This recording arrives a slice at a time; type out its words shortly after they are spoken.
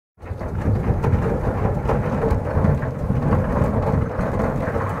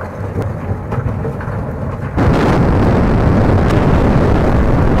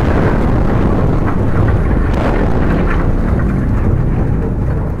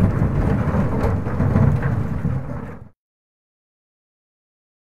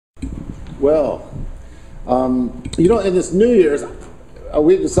Well, you know, in this New Year's,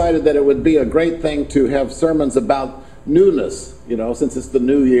 we decided that it would be a great thing to have sermons about newness, you know, since it's the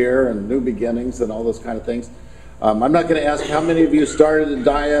new year and new beginnings and all those kind of things. I'm not going to ask how many of you started a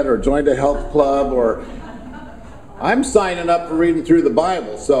diet or joined a health club, or I'm signing up for reading through the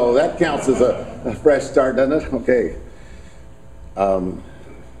Bible, so that counts as a fresh start, doesn't it? Okay.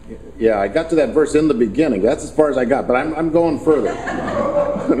 Yeah, I got to that verse in the beginning. That's as far as I got, but I'm going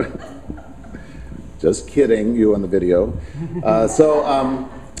further. Just kidding, you on the video.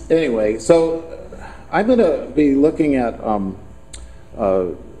 Anyway, so I'm going to be looking at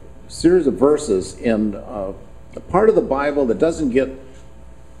a series of verses in a part of the Bible that doesn't get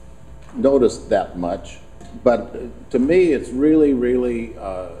noticed that much, but to me it's really, really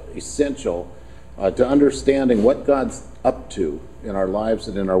essential to understanding what God's up to in our lives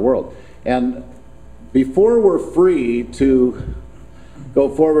and in our world. And before we're free to go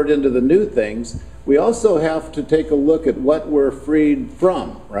forward into the new things, we also have to take a look at what we're freed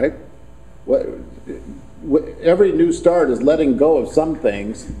from, right? Every new start is letting go of some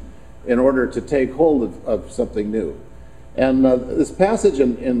things in order to take hold of something new. And this passage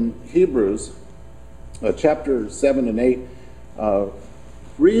in Hebrews, chapter 7 and 8,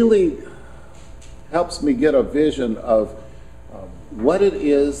 really helps me get a vision of what it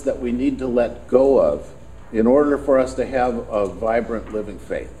is that we need to let go of in order for us to have a vibrant living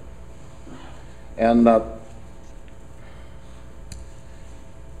faith. And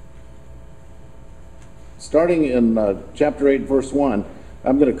starting in chapter 8, verse 1,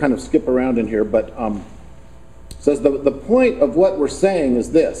 I'm going to kind of skip around in here, but it says the point of what we're saying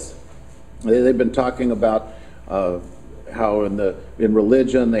is this. They've been talking about how in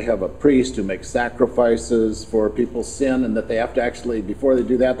religion they have a priest who makes sacrifices for people's sin, and that they have to actually, before they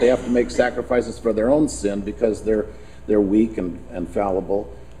do that, they have to make sacrifices for their own sin because they're weak and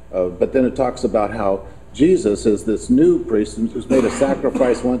fallible. But then it talks about how Jesus is this new priest who's made a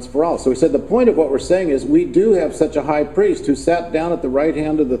sacrifice once for all. So he said the point of what we're saying is we do have such a high priest who sat down at the right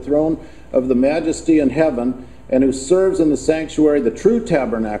hand of the throne of the majesty in heaven, and who serves in the sanctuary, the true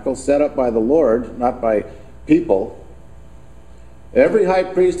tabernacle set up by the Lord, not by people. Every high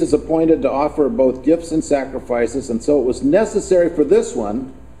priest is appointed to offer both gifts and sacrifices, and so it was necessary for this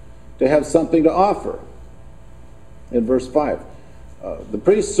one to have something to offer. In verse 5, the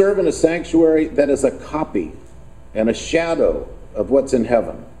priests serve in a sanctuary that is a copy and a shadow of what's in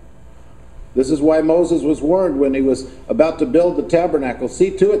heaven. This is why Moses was warned when he was about to build the tabernacle.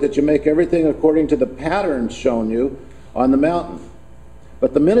 See to it that you make everything according to the pattern shown you on the mountain.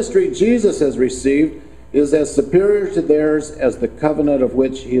 But the ministry Jesus has received is as superior to theirs as the covenant of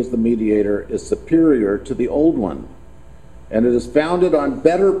which he is the mediator is superior to the old one. And it is founded on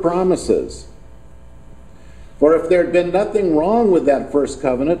better promises. For if there had been nothing wrong with that first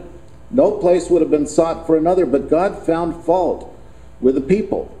covenant, no place would have been sought for another, but God found fault with the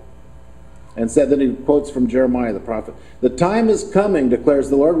people. And said, then he quotes from Jeremiah the prophet, "The time is coming, declares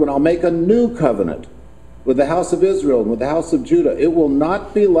the Lord, when I'll make a new covenant with the house of Israel and with the house of Judah. It will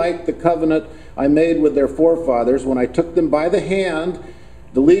not be like the covenant I made with their forefathers when I took them by the hand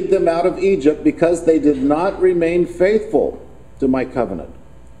to lead them out of Egypt, because they did not remain faithful to my covenant,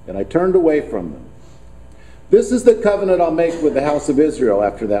 and I turned away from them. This is the covenant I'll make with the house of Israel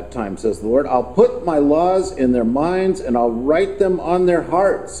after that time, says the Lord. I'll put my laws in their minds, and I'll write them on their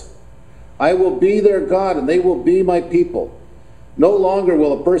hearts. I will be their God, and they will be my people. No longer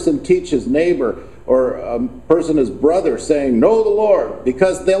will a person teach his neighbor or a person his brother, saying, 'Know the Lord,'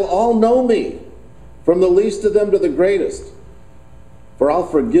 because they'll all know me, from the least of them to the greatest. For I'll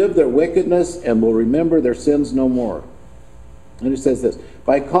forgive their wickedness and will remember their sins no more." And he says this,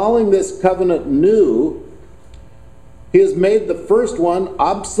 by calling this covenant new, he has made the first one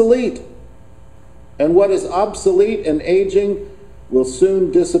obsolete. And what is obsolete and aging will soon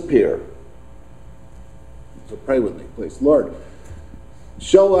disappear. So pray with me, please. Lord,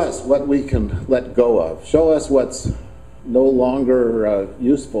 show us what we can let go of. Show us what's no longer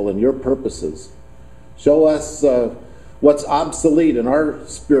useful in your purposes. Show us what's obsolete in our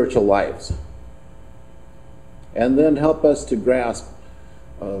spiritual lives. And then help us to grasp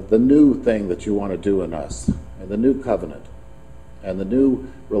the new thing that you want to do in us, and the new covenant, and the new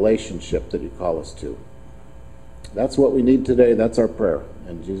relationship that you call us to. That's what we need today. That's our prayer.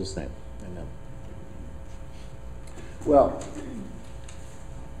 In Jesus' name, amen. Well,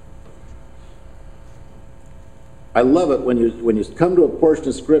 I love it when you come to a portion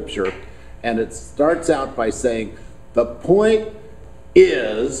of Scripture and it starts out by saying, the point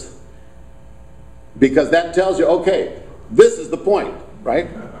is, because that tells you, okay, this is the point, right?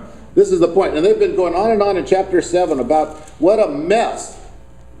 This is the point. And they've been going on and on in chapter 7 about what a mess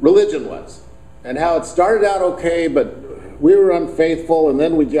religion was, and how it started out okay, but we were unfaithful, and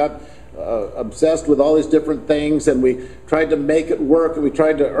then we got obsessed with all these different things, and we tried to make it work, and we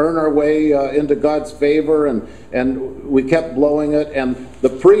tried to earn our way into God's favor, and we kept blowing it. And the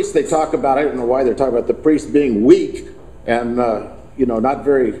priests, they talk about, I don't know why they're talking about the priests being weak and not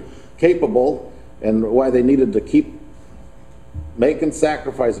very capable, and why they needed to keep making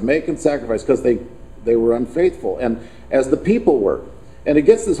sacrifice, because they were unfaithful, and as the people were. And it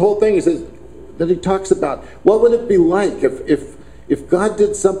gets this whole thing, he says, that he talks about, what would it be like if God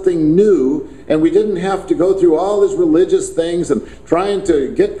did something new and we didn't have to go through all these religious things and trying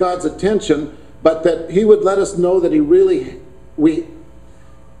to get God's attention, but that he would let us know that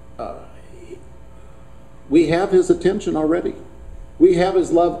we have his attention already. We have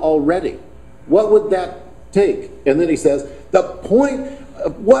his love already. What would that take? And then he says, the point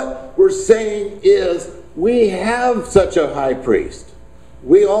of what we're saying is we have such a high priest.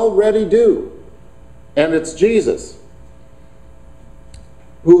 We already do. And it's Jesus,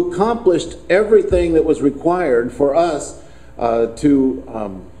 who accomplished everything that was required for us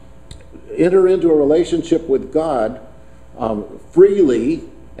to enter into a relationship with God freely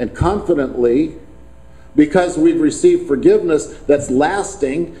and confidently, because we've received forgiveness that's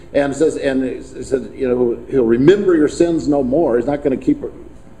lasting. And it says, he'll remember your sins no more. He's not going to keep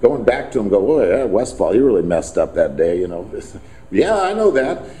going back to him and go, oh yeah, Westfall, you really messed up that day, Yeah, I know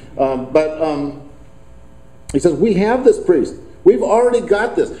that. But he says, we have this priest. We've already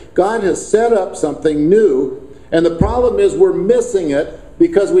got this. God has set up something new, and the problem is we're missing it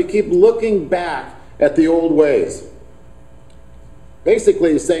because we keep looking back at the old ways.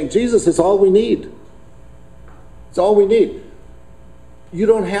 Basically, he's saying Jesus is all we need. It's all we need. You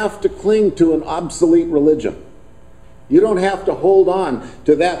don't have to cling to an obsolete religion. You don't have to hold on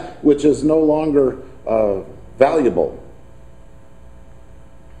to that which is no longer valuable.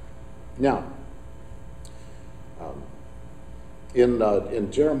 Now,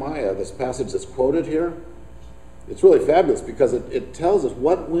 in Jeremiah, this passage that's quoted here, it's really fabulous because it tells us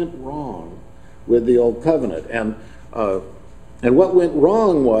what went wrong with the old covenant. And what went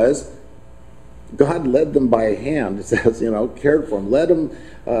wrong was God led them by hand. It says, cared for them, led them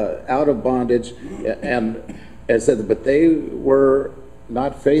out of bondage, and it said, but they were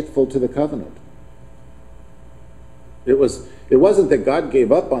not faithful to the covenant. It wasn't that God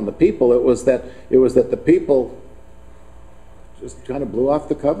gave up on the people. It was that the people just kind of blew off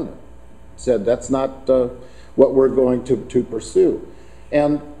the covenant. Said that's not what we're going to pursue.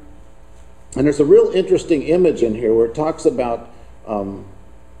 And there's a real interesting image in here where it talks about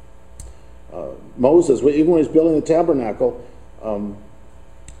Moses, even when he's building the tabernacle,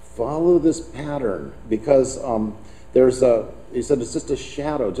 follow this pattern, because he said it's just a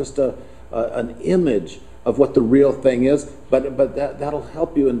shadow, just an image of what the real thing is, but that'll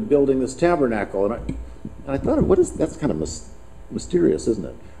help you in building this tabernacle. And I thought, that's kind of mysterious, isn't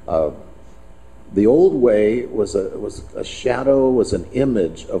it? The old way was a shadow, was an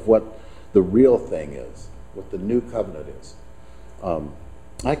image of what the real thing is, what the new covenant is.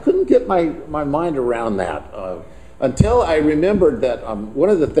 I couldn't get my mind around that until I remembered that one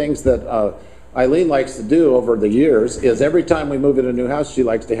of the things that Eileen likes to do over the years is every time we move in a new house, she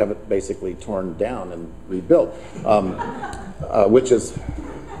likes to have it basically torn down and rebuilt, which is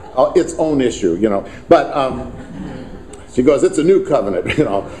its own issue, But she goes, it's a new covenant,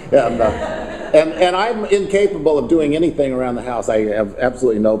 and I'm incapable of doing anything around the house. I have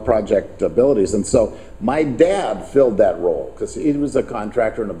absolutely no project abilities, and so my dad filled that role because he was a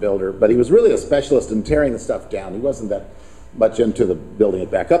contractor and a builder, but he was really a specialist in tearing the stuff down. He wasn't that much into the building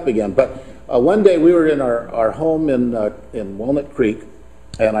it back up again. But one day we were in our home in Walnut Creek,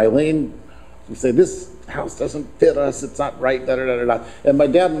 and Eileen, we said, this house doesn't fit us, it's not right, da-da-da-da-da. And my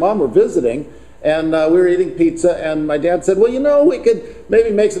dad and mom were visiting, and we were eating pizza, and my dad said, well, we could maybe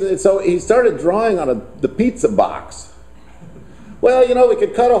make something. So he started drawing on the pizza box. Well, we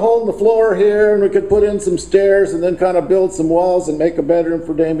could cut a hole in the floor here, and we could put in some stairs, and then kind of build some walls and make a bedroom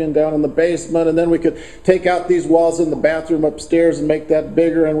for Damien down in the basement, and then we could take out these walls in the bathroom upstairs and make that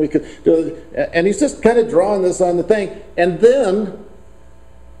bigger, and we could do it. And he's just kind of drawing this on the thing. And then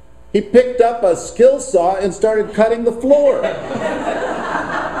he picked up a skill saw and started cutting the floor.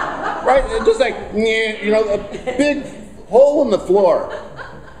 Right? Just like, a big hole in the floor.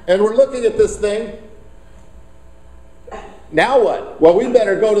 And we're looking at this thing. Now what? Well, we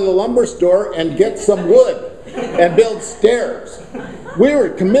better go to the lumber store and get some wood and build stairs. We were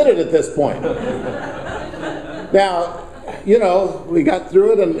committed at this point. Now, we got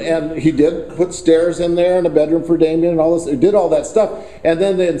through it, and he did put stairs in there and a bedroom for Damien and all this. He did all that stuff. And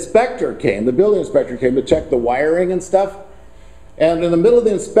then the building inspector came to check the wiring and stuff. and in the middle of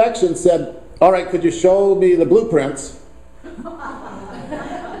the inspection said, all right, could you show me the blueprints?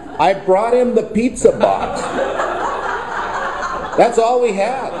 I brought him the pizza box. That's all we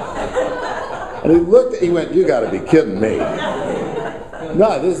had. And he looked, he went, you got to be kidding me.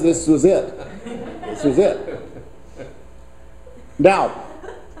 No, this was it. This was it. Now,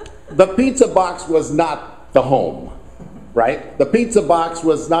 the pizza box was not the home, right? The pizza box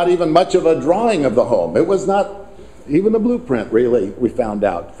was not even much of a drawing of the home. It was not even a blueprint, really, we found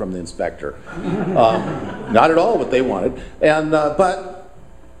out from the inspector. Not at all what they wanted. And but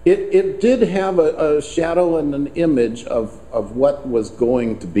it did have a shadow and an image of what was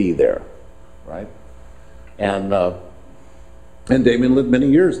going to be there, right? And Damien lived many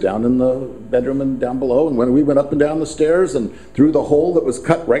years down in the bedroom and down below. And when we went up and down the stairs and through the hole that was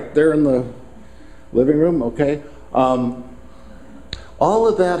cut right there in the living room, okay, all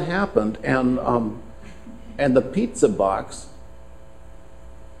of that happened. And the pizza box,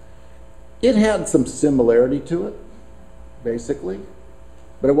 it had some similarity to it, basically,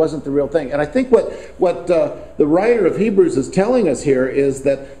 but it wasn't the real thing. And I think what the writer of Hebrews is telling us here is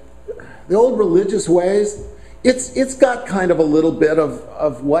that the old religious ways, it's got kind of a little bit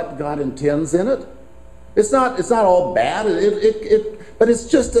of what God intends in it. It's not all bad, but it's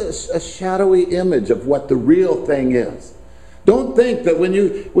just a shadowy image of what the real thing is. Don't think that when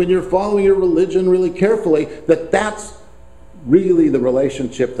you're following your religion really carefully, that that's really the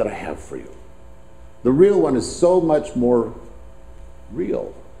relationship that I have for you. The real one is so much more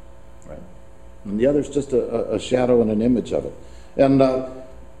real, right? And the other's just a shadow and an image of it. And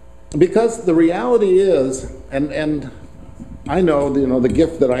because the reality is, and I know, the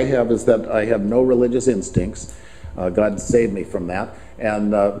gift that I have is that I have no religious instincts. God saved me from that. And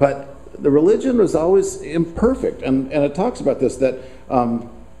but the religion was always imperfect, and it talks about this, that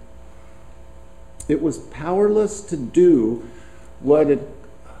it was powerless to do what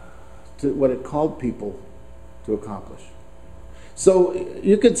it called people to accomplish. So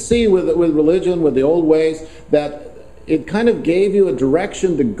you could see with religion, with the old ways, that it kind of gave you a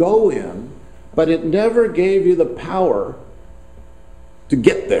direction to go in, but it never gave you the power to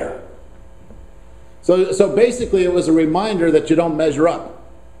get there. So basically it was a reminder that you don't measure up.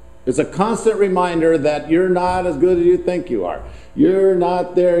 It's a constant reminder that you're not as good as you think you are. You're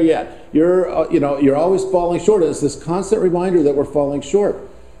not there yet. You're always falling short. It's this constant reminder that we're falling short.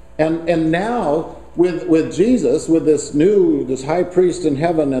 And now with Jesus, with this high priest in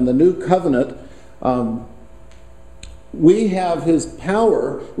heaven and the new covenant, we have his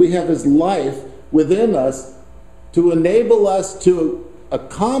power, we have his life within us to enable us to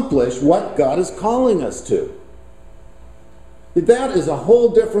accomplish what God is calling us to. That is a whole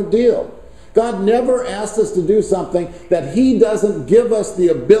different deal. God never asked us to do something that he doesn't give us the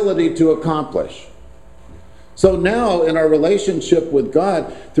ability to accomplish. So now in our relationship with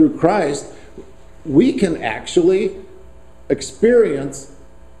God through Christ, we can actually experience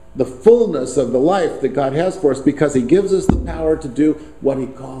the fullness of the life that God has for us because he gives us the power to do what he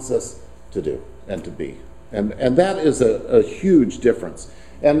calls us to do and to be. And that is a huge difference.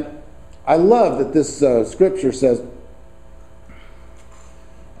 And I love that this scripture says,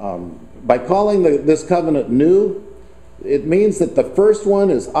 by calling this covenant new, it means that the first one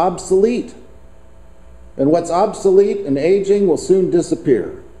is obsolete. And what's obsolete and aging will soon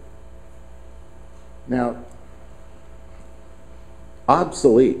disappear. Now,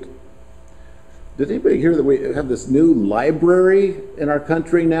 obsolete. Did anybody hear that we have this new library in our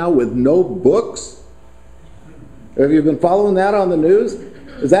country now with no books? Have you been following that on the news?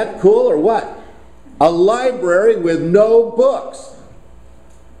 Is that cool or what? A library with no books.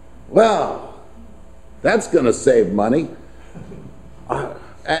 Well, that's going to save money.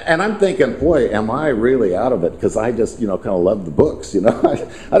 And I'm thinking, boy, am I really out of it? Because I just, kind of love the books, I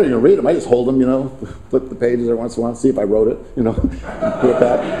don't even read them. I just hold them, flip the pages every once in a while, see if I wrote it, do it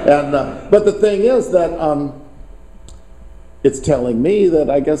back. And, but the thing is that it's telling me that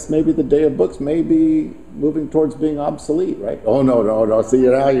I guess maybe the day of books may be moving towards being obsolete, right? Oh, no. See,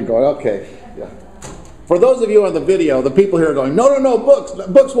 now you're going, okay. Yeah. For those of you on the video, the people here are going, no,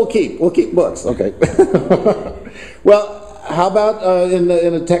 books we'll keep books, okay. Well, how about in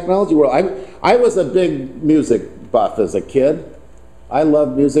the technology world? I was a big music buff as a kid. I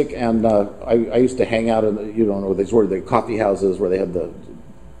loved music, and I used to hang out in, these were the coffee houses where they had the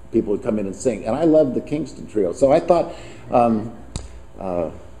people would come in and sing, and I loved the Kingston Trio. So I thought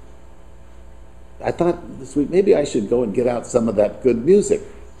this week maybe I should go and get out some of that good music.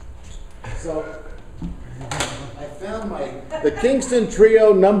 So I found the Kingston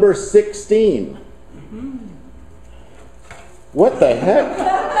Trio number 16. What the heck?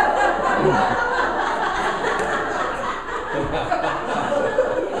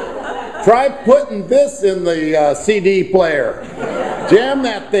 Try putting this in the CD player. Jam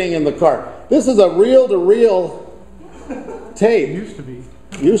that thing in the car. This is a reel-to-reel tape. Used to be.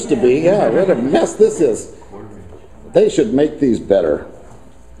 Used to be, yeah. What a mess this is. They should make these better.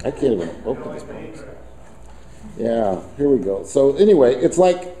 I can't even open this one. Yeah, here we go. So anyway, it's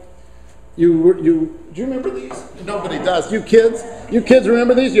like do you remember these? Nobody does. You kids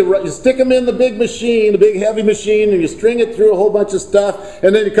remember these? You stick them in the big machine, the big heavy machine, and you string it through a whole bunch of stuff,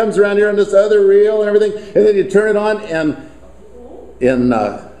 and then it comes around here on this other reel and everything, and then you turn it on, and in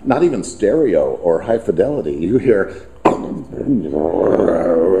not even stereo or high fidelity, you hear,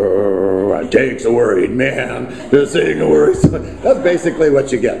 it takes a worried man to sing a worried song. That's basically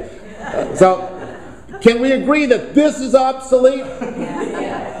what you get. So, can we agree that this is obsolete?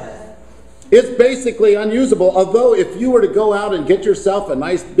 It's basically unusable, although if you were to go out and get yourself a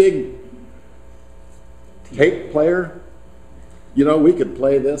nice big tape player, you know, we could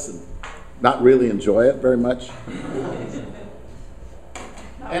play this and not really enjoy it very much.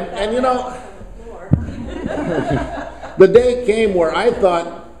 And you know, the day came where I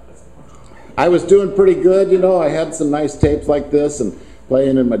thought I was doing pretty good, you know, I had some nice tapes like this and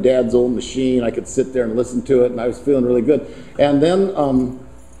playing in my dad's old machine. I could sit there and listen to it, and I was feeling really good. And then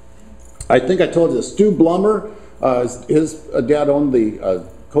I think I told you that Stu Blummer, his dad owned the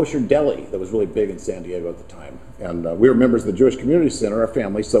kosher deli that was really big in San Diego at the time. And we were members of the Jewish Community Center, our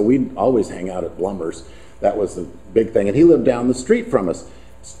family, so we'd always hang out at Blummer's. That was the big thing. And he lived down the street from us.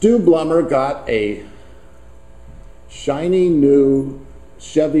 Stu Blummer got a shiny new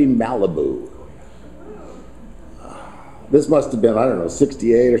Chevy Malibu. This must have been, I don't know,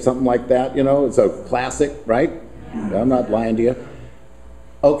 68 or something like that, you know. It's a classic, right? I'm not lying to you.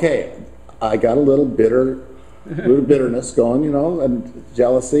 Okay, I got a little bitterness going, you know, and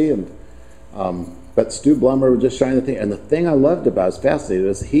jealousy, and but Stu Blummer would just shine the thing. And the thing I loved about it, was fascinating,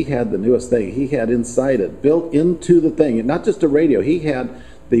 is he had the newest thing. He had inside it, built into the thing, not just a radio, he had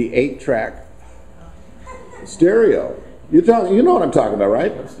the 8-track stereo. You know what I'm talking about,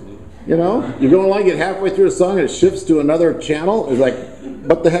 right? You know, you're going along, get halfway through a song, and it shifts to another channel. It's like,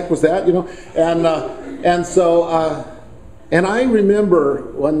 what the heck was that? You know, and so I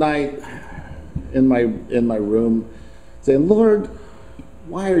remember one night in my room saying, Lord,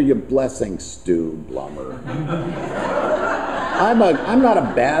 why are you blessing Stu Blummer? I'm not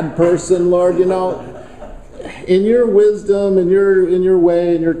a bad person, Lord. You know, in your wisdom, in your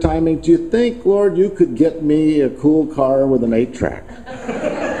way, in your timing, do you think, Lord, you could get me a cool car with an 8-track?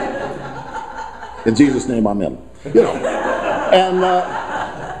 In Jesus' name, amen. You know,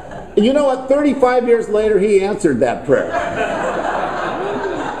 and you know what? 35 years later, he answered that prayer.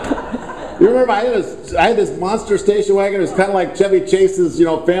 You remember, I had this monster station wagon. It was kind of like Chevy Chase's, you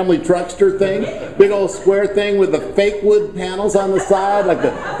know, family truckster thing, big old square thing with the fake wood panels on the side, like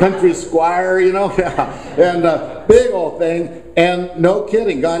the Country Squire, you know, and big old thing. And no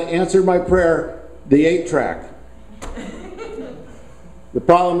kidding, God answered my prayer, the 8-track. The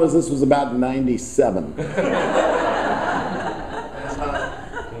problem was this was about 97.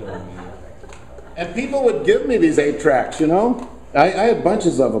 And people would give me these 8-tracks, you know. I had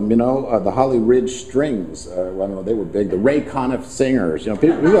bunches of them, you know, the Holly Ridge Strings. I don't know, they were big. The Ray Conniff Singers, you know,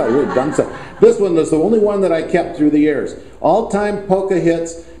 people really done stuff. This one was the only one that I kept through the years. All-time polka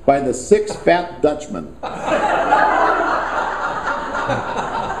hits by the Six Fat Dutchmen.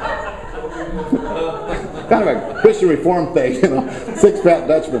 Kind of a Christian Reform thing, you know, Six Fat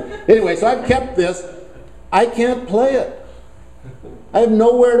Dutchmen. Anyway, so I've kept this. I can't play it. I have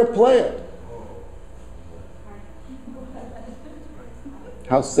nowhere to play it.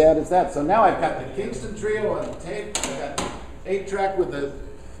 How sad is that? So now I've got the Kingston Trio on tape. I got 8-track with the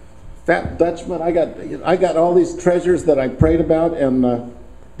Fat Dutchman. I got all these treasures that I prayed about, and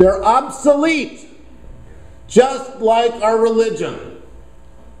they're obsolete, just like our religion.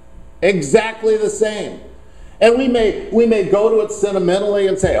 Exactly the same. And we may go to it sentimentally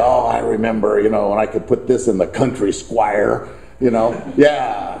and say, oh, I remember, you know, when I could put this in the Country Squire, you know,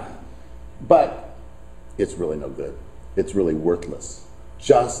 yeah. But it's really no good. It's really worthless,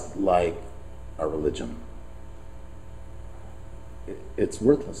 just like our religion. It's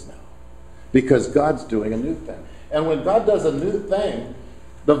worthless now because God's doing a new thing. And when God does a new thing,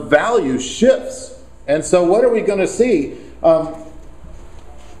 the value shifts. And so what are we going to see? Let's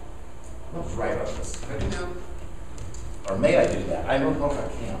write on this. Or may I do that? I don't know if I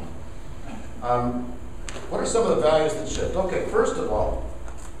can. What are some of the values that shift? Okay, first of all,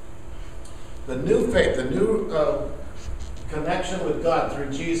 the new faith, the new connection with God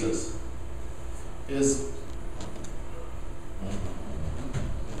through Jesus is,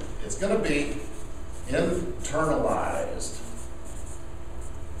 it's going to be internalized.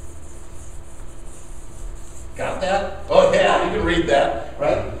 Got that? Oh yeah, you can read that,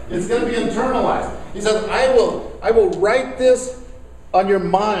 right? It's going to be internalized. He says, I will write this on your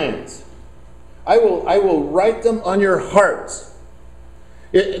minds. I will write them on your hearts.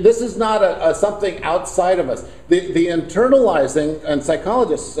 This is not something outside of us. The internalizing, and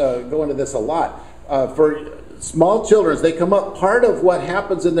psychologists go into this a lot, for small children, as they come up, part of what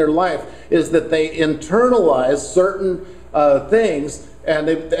happens in their life is that they internalize certain things,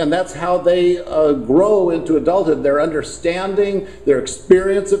 and that's how they grow into adulthood. Their understanding, their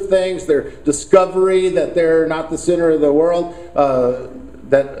experience of things, their discovery that they're not the center of the world,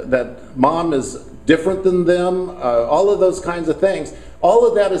 that mom is different than them, all of those kinds of things. All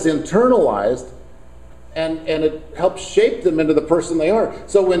of that is internalized, and it helps shape them into the person they are.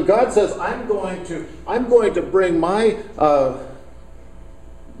 So when God says, I'm going to bring my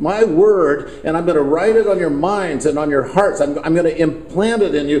word, and I'm going to write it on your minds and on your hearts. I'm going to implant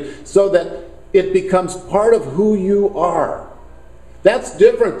it in you so that it becomes part of who you are. That's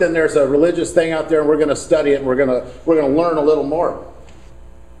different than there's a religious thing out there and we're going to study it and we're going to learn a little more.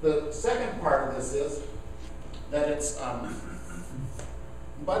 The second part of this is that it's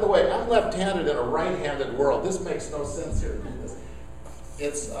by the way, I'm left-handed in a right-handed world. This makes no sense here.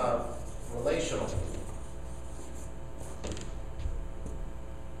 It's relational.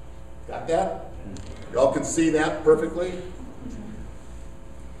 Got that? Y'all can see that perfectly?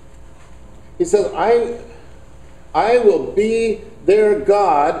 He says, I will be their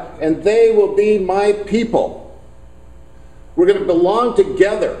God, and they will be my people. We're going to belong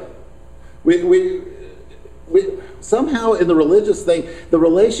together. We somehow in the religious thing, the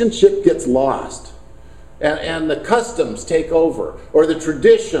relationship gets lost, and the customs take over, or the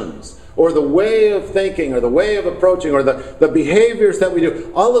traditions, or the way of thinking, or the way of approaching, or the behaviors that we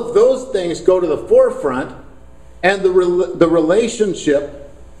do. All of those things go to the forefront, and the relationship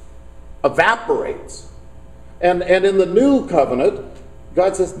evaporates. And in the new covenant,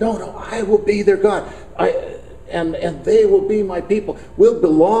 God says, no, I will be their God, and they will be my people. We'll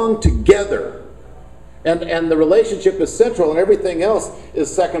belong together. And the relationship is central, and everything else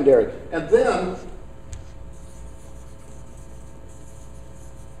is secondary. And then,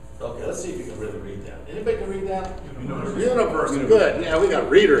 okay, let's see if you can really read that. Anybody can read that? Universe. Good. Yeah, we got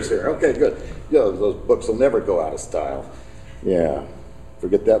readers here. Okay, good. Yeah, those books will never go out of style. Yeah,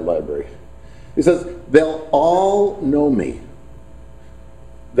 forget that library. He says, they'll all know me.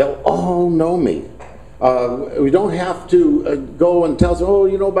 They'll all know me. We don't have to go and tell them, oh,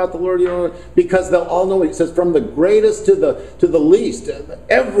 you know about the Lord, because they'll all know. He says, from the greatest to the least,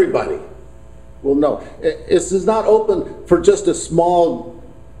 everybody will know. This is not open for just a small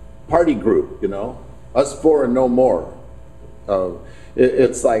party group, us four and no more.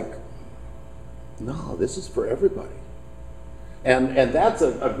 It's like, no, this is for everybody. And that's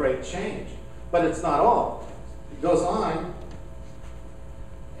a great change. But it's not all. It goes on,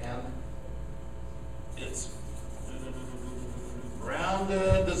 and it's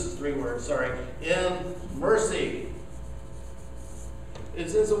rounded, this is 3 words, sorry, in mercy. It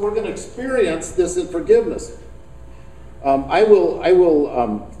says that we're going to experience this in forgiveness. I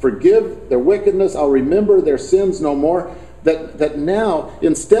will forgive their wickedness. I'll remember their sins no more. That now,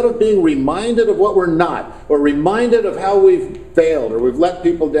 instead of being reminded of what we're not, or reminded of how we've failed, or we've let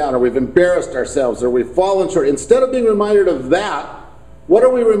people down, or we've embarrassed ourselves, or we've fallen short, instead of being reminded of that, what are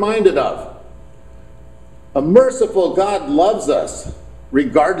we reminded of? A merciful God loves us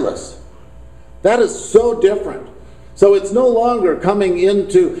regardless. That is so different. So it's no longer coming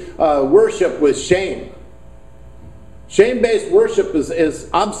into worship with shame. Shame-based worship is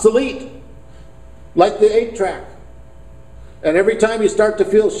obsolete, like the 8-track. And every time you start to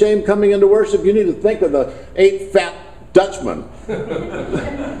feel shame coming into worship, you need to think of the 8 fat Dutchmen.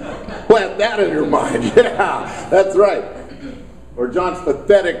 Plant that in your mind. Yeah, that's right. Or John's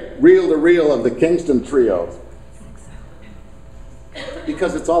pathetic reel-to-reel of the Kingston Trio.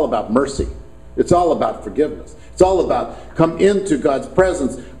 Because it's all about mercy. It's all about forgiveness. It's all about come into God's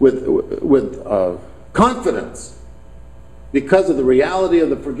presence with confidence because of the reality of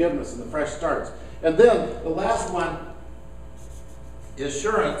the forgiveness and the fresh starts. And then the last one,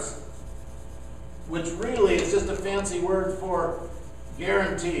 assurance, which really is just a fancy word for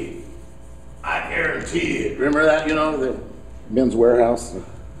guarantee. I guarantee it. Remember that, the Men's Warehouse?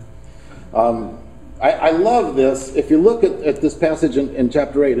 I love this. If you look at this passage in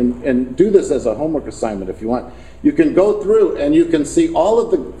chapter 8, and do this as a homework assignment if you want, you can go through and you can see all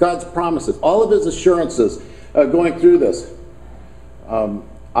of God's promises, all of his assurances going through this.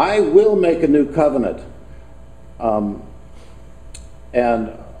 I will make a new covenant.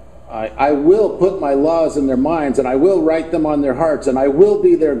 And I will put my laws in their minds, and I will write them on their hearts, and I will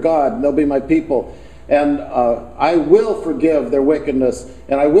be their God, and they'll be my people. and I will forgive their wickedness,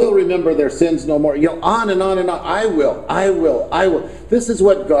 and I will remember their sins no more. On and on and on. I will. This is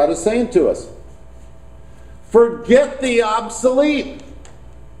what God is saying to us. Forget the obsolete.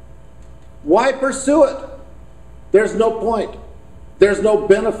 Why pursue it? There's no point. There's no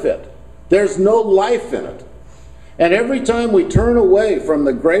benefit. There's no life in it. And every time we turn away from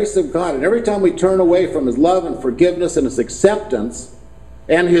the grace of God, and every time we turn away from His love and forgiveness and His acceptance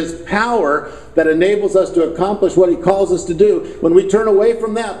and His power that enables us to accomplish what He calls us to do, when we turn away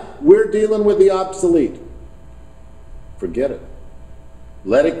from that, we're dealing with the obsolete. Forget it.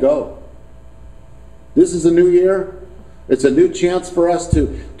 Let it go. This is a new year. It's a new chance for us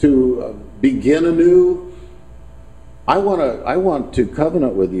to begin anew. I want to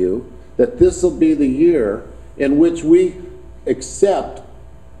covenant with you that this will be the year in which we accept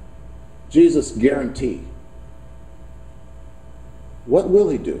Jesus' guarantee. What will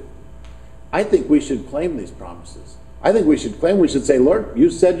He do? I think we should claim these promises. I think we should say, Lord, you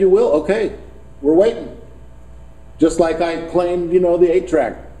said you will. Okay, we're waiting. Just like I claimed, the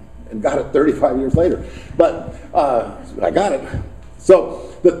 8-track and got it 35 years later. But I got it.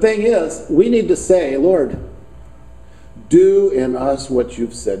 So the thing is, we need to say, Lord, do in us what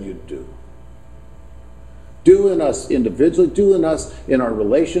you've said you'd do. Do in us individually, do in us in our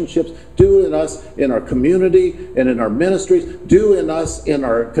relationships, do in us in our community and in our ministries, do in us in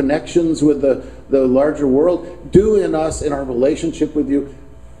our connections with the larger world, do in us in our relationship with you.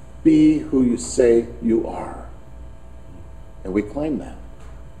 Be who you say you are. And we claim that.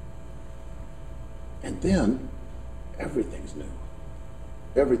 And then everything's new.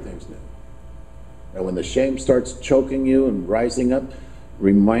 Everything's new. And when the shame starts choking you and rising up,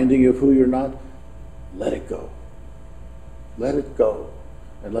 reminding you of who you're not, let it go. Let it go.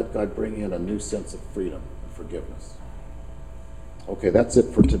 And let God bring in a new sense of freedom and forgiveness. Okay, that's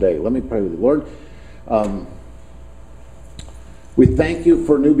it for today. Let me pray with you. Lord, we thank you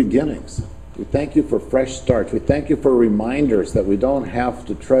for new beginnings. We thank you for fresh starts. We thank you for reminders that we don't have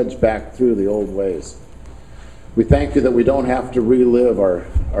to trudge back through the old ways. We thank you that we don't have to relive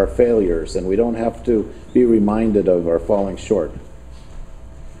our failures, and we don't have to be reminded of our falling short.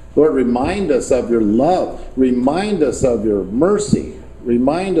 Lord, remind us of your love. Remind us of your mercy.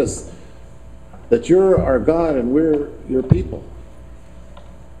 Remind us that you're our God and we're your people.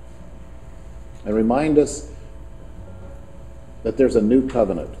 And remind us that there's a new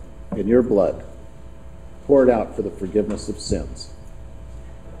covenant in your blood poured out for the forgiveness of sins.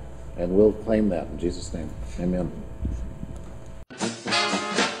 And we'll claim that in Jesus' name. Amen.